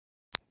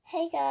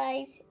Hey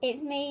guys,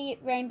 it's me,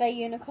 Rainbow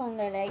Unicorn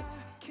Lily,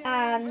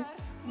 and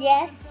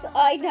yes,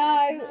 I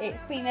know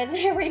it's been a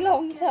very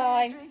long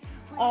time.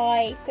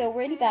 I feel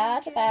really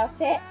bad about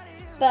it,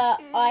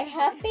 but I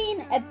have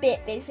been a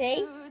bit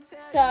busy.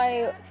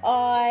 So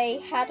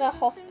I had a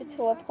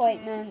hospital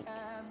appointment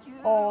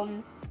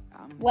on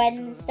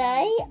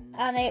Wednesday,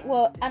 and it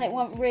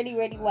went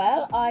really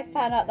well. I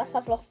found out that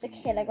I've lost 1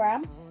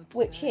 kilogram,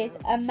 which is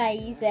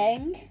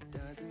amazing.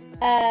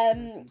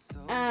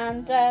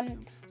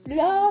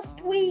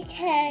 Last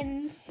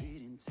weekend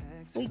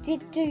we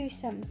did do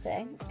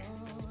something,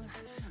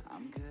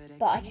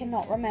 but I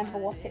cannot remember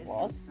what it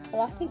was.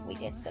 But I think we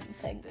did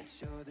something.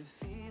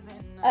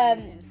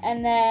 And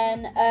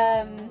then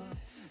I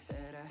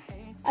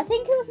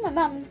think it was my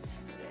mum's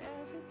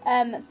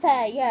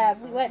fair. Yeah,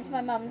 we went to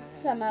my mum's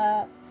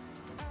summer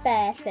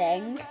fair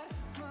thing,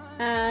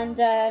 and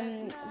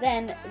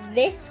then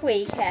this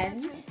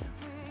weekend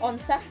on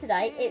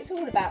Saturday it's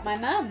all about my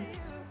mum,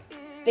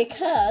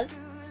 because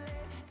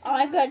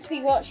I'm going to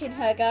be watching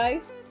her go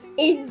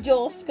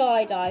indoor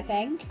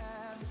skydiving,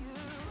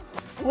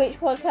 which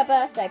was her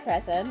birthday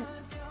present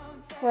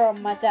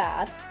from my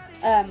dad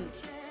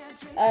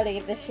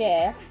earlier this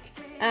year,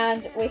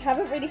 and we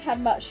haven't really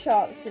had much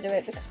chance to do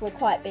it because we're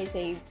quite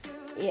busy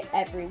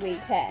every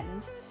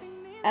weekend,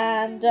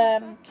 and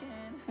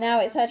now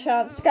it's her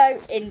chance to go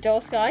indoor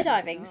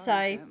skydiving,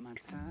 so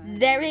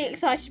very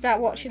excited about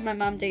watching my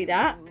mum do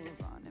that.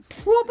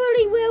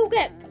 Probably will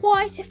get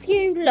quite a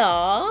few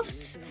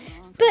laughs,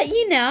 but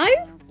you know,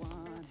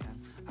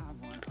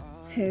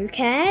 who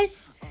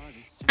cares?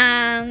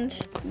 And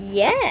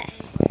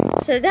yes,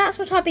 so that's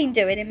what I've been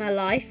doing in my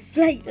life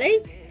lately.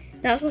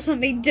 That's what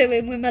I've been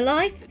doing with my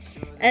life.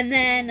 And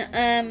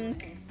then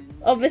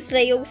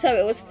obviously also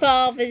it was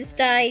Father's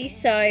Day,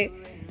 so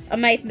I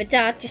made my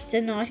dad just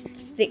a nice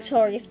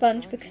Victoria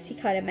sponge because he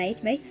kind of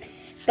made me.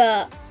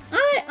 But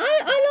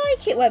I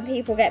like it when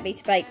people get me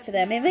to bake for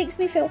them. It makes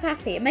me feel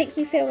happy. It makes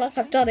me feel like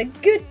I've done a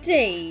good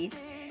deed.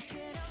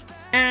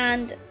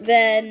 And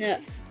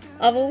then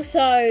I've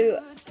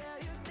also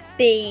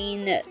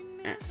been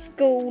at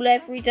school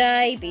every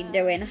day, been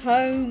doing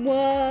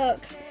homework.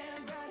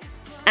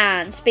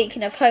 And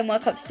speaking of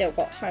homework, I've still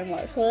got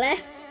homework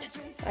left.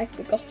 I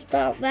forgot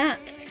about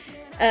that.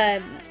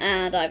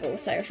 And I've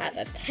also had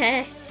a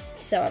test,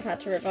 so I've had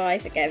to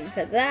revise again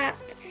for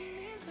that.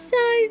 So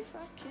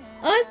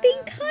I've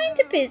been kind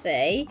of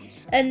busy,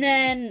 and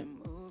then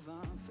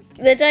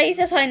the days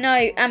that I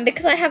know, and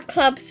because I have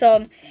clubs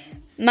on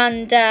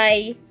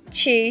Monday,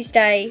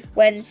 Tuesday,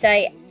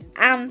 Wednesday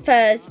and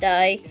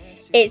Thursday,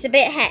 it's a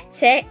bit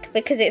hectic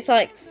because it's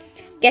like,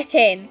 get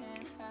in.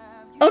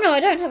 Oh no, I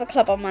don't have a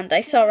club on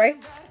Monday, sorry.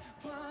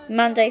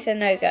 Monday's a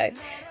no-go.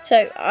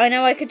 So I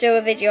know I could do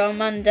a video on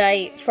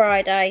Monday,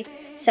 Friday,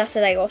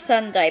 Saturday or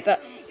Sunday,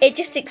 but it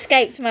just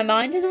escapes my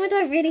mind and I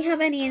don't really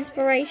have any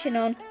inspiration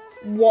on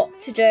what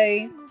to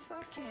do.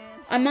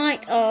 I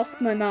might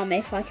ask my mum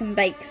if I can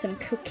bake some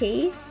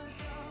cookies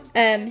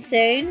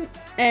soon,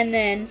 and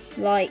then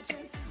like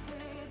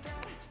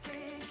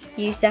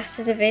use that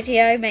as a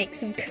video, make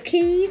some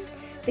cookies,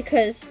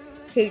 because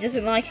who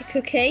doesn't like a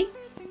cookie?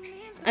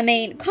 I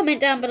mean, comment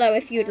down below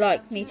if you'd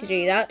like me to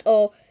do that,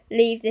 or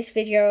leave this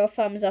video a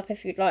thumbs up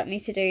if you'd like me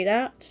to do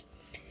that.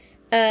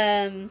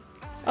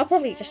 I'll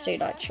probably just do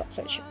like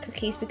chocolate chip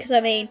cookies, because I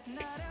mean,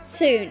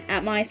 soon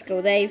at my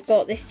school they've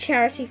got this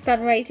charity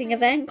fundraising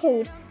event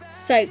called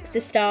Soak the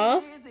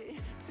Staff,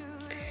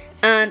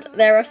 and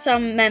there are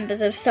some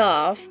members of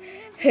staff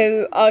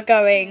who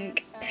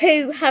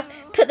have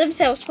put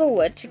themselves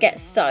forward to get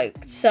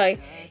soaked. So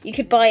you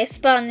could buy a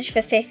sponge for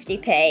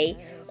 50p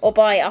or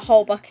buy a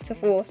whole bucket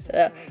of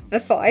water for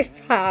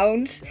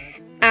 £5,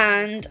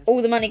 and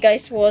all the money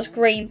goes towards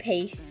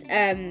Greenpeace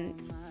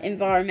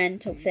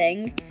environmental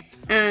thing.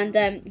 And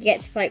you get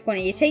to soak one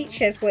of your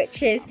teachers,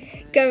 which is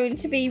going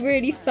to be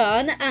really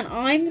fun, and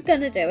I'm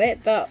going to do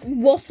it. But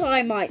what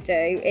I might do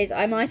is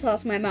I might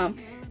ask my mum,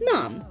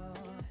 Mum,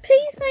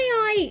 please may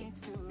I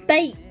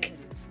bake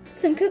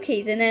some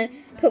cookies and then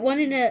put one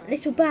in a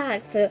little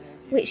bag for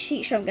which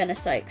teacher I'm going to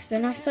soak. So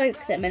then I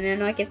soak them and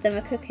then I give them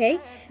a cookie,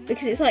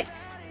 because it's like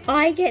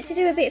I get to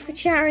do a bit for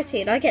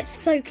charity and I get to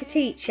soak a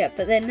teacher,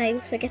 but then they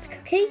also get a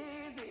cookie.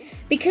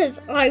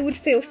 Because I would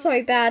feel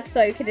so bad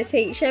soaking a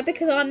teacher,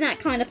 because I'm that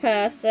kind of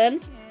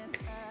person.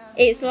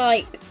 It's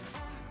like,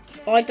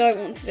 I don't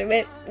want to do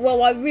it.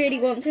 Well, I really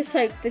want to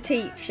soak the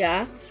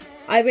teacher.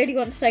 I really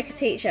want to soak a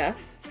teacher,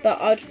 but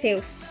I'd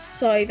feel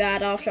so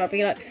bad after. I'd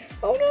be like,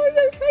 oh no,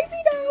 don't take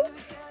me now.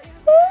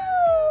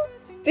 Ah!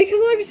 Because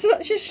I'm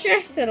such a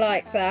stresser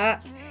like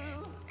that.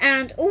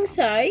 And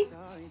also,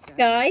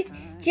 guys,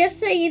 just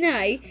so you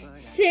know,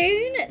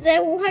 soon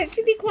there will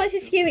hopefully be quite a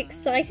few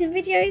exciting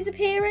videos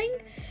appearing,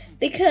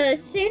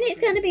 because soon it's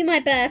going to be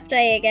my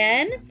birthday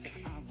again.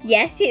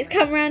 Yes, it's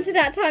come around to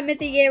that time of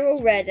the year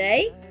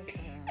already.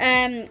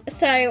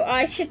 So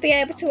I should be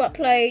able to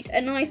upload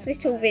a nice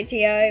little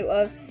video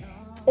of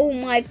all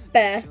my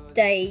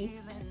birthday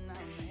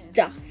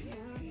stuff.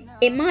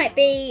 It might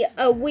be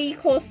a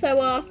week or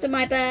so after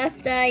my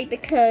birthday,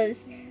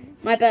 because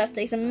my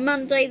birthday's a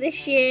Monday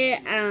this year,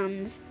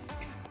 and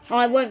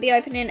I won't be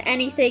opening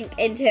anything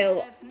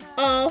until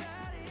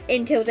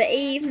the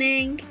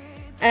evening,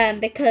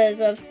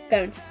 because of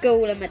going to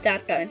school and my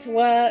dad going to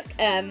work.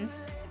 And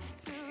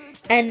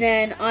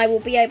then I will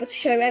be able to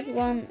show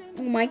everyone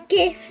all my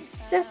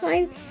gifts that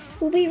I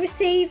will be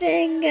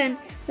receiving, and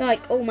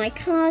like all my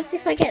cards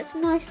if I get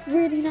some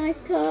really nice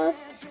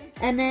cards,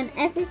 and then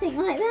everything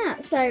like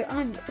that. So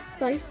I'm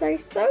so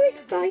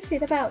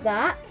excited about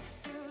that.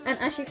 And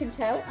as you can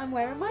tell, I'm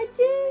wearing my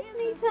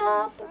Disney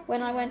top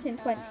when I went in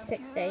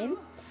 2016.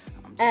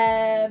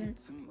 And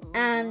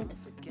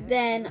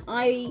then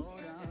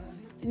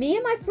me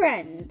and my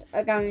friend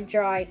are going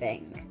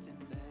driving.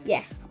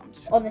 Yes,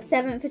 on the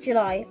 7th of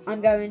July,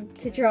 I'm going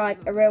to drive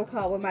a real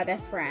car with my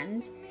best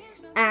friend.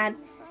 And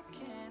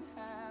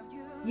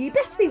you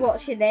better be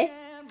watching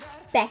this,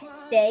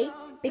 bestie,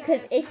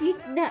 because if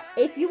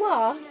you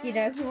are, you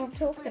know who I'm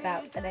talking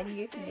about, and then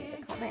you can leave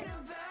a comment.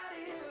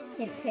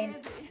 Hint,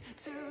 hint.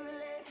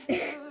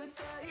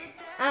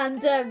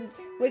 And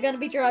we're going to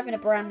be driving a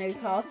brand new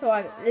car, so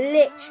I'm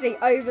literally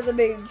over the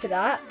moon for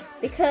that,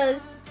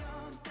 because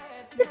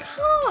the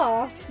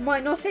car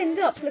might not end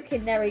up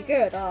looking very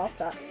good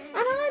after, and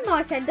I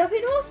might end up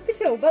in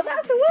hospital, but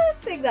that's the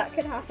worst thing that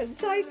can happen,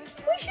 so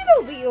we should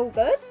all be all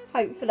good,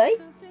 hopefully.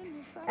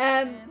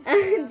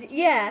 And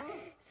yeah,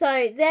 so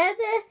they're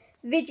the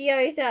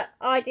videos,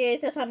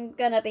 ideas that I'm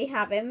going to be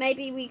having.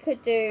 Maybe we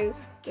could do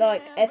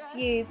like a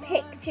few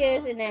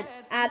pictures and then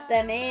add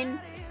them in,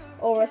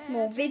 or a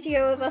small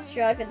video of us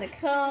driving the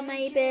car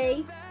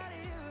maybe,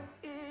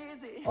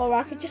 or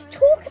I could just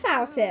talk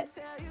about it,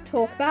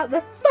 talk about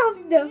the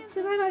funness,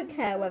 and I don't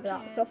care whether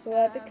that's not a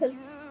word, because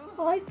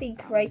I've been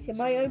creating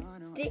my own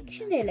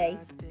dictionary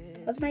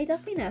of made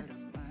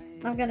uppiness.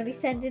 I'm going to be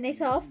sending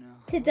it off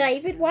to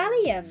David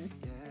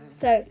Walliams,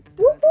 so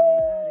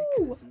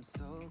woohoo!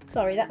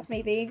 Sorry, that's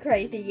me being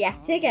crazy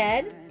yet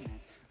again.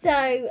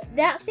 So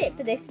that's it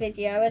for this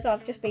video, as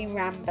I've just been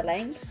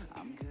rambling.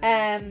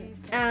 And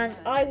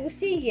I will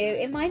see you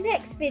in my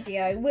next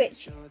video,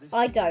 which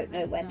I don't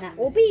know when that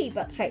will be,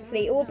 but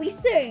hopefully it will be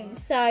soon.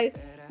 So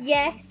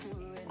yes,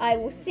 I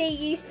will see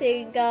you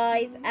soon,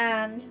 guys,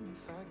 and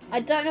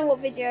I don't know what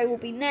video will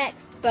be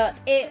next,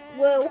 but it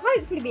will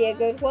hopefully be a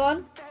good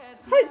one.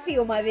 Hopefully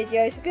all my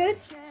videos are good.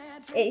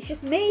 It's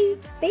just me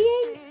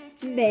being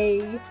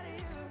me.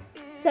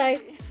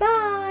 So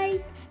bye.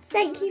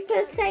 Thank you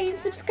for staying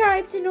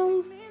subscribed and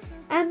all,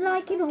 and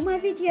liking all my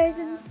videos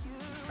and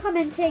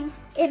commenting.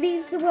 It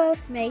means the world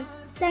to me.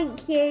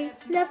 Thank you.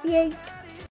 Love you.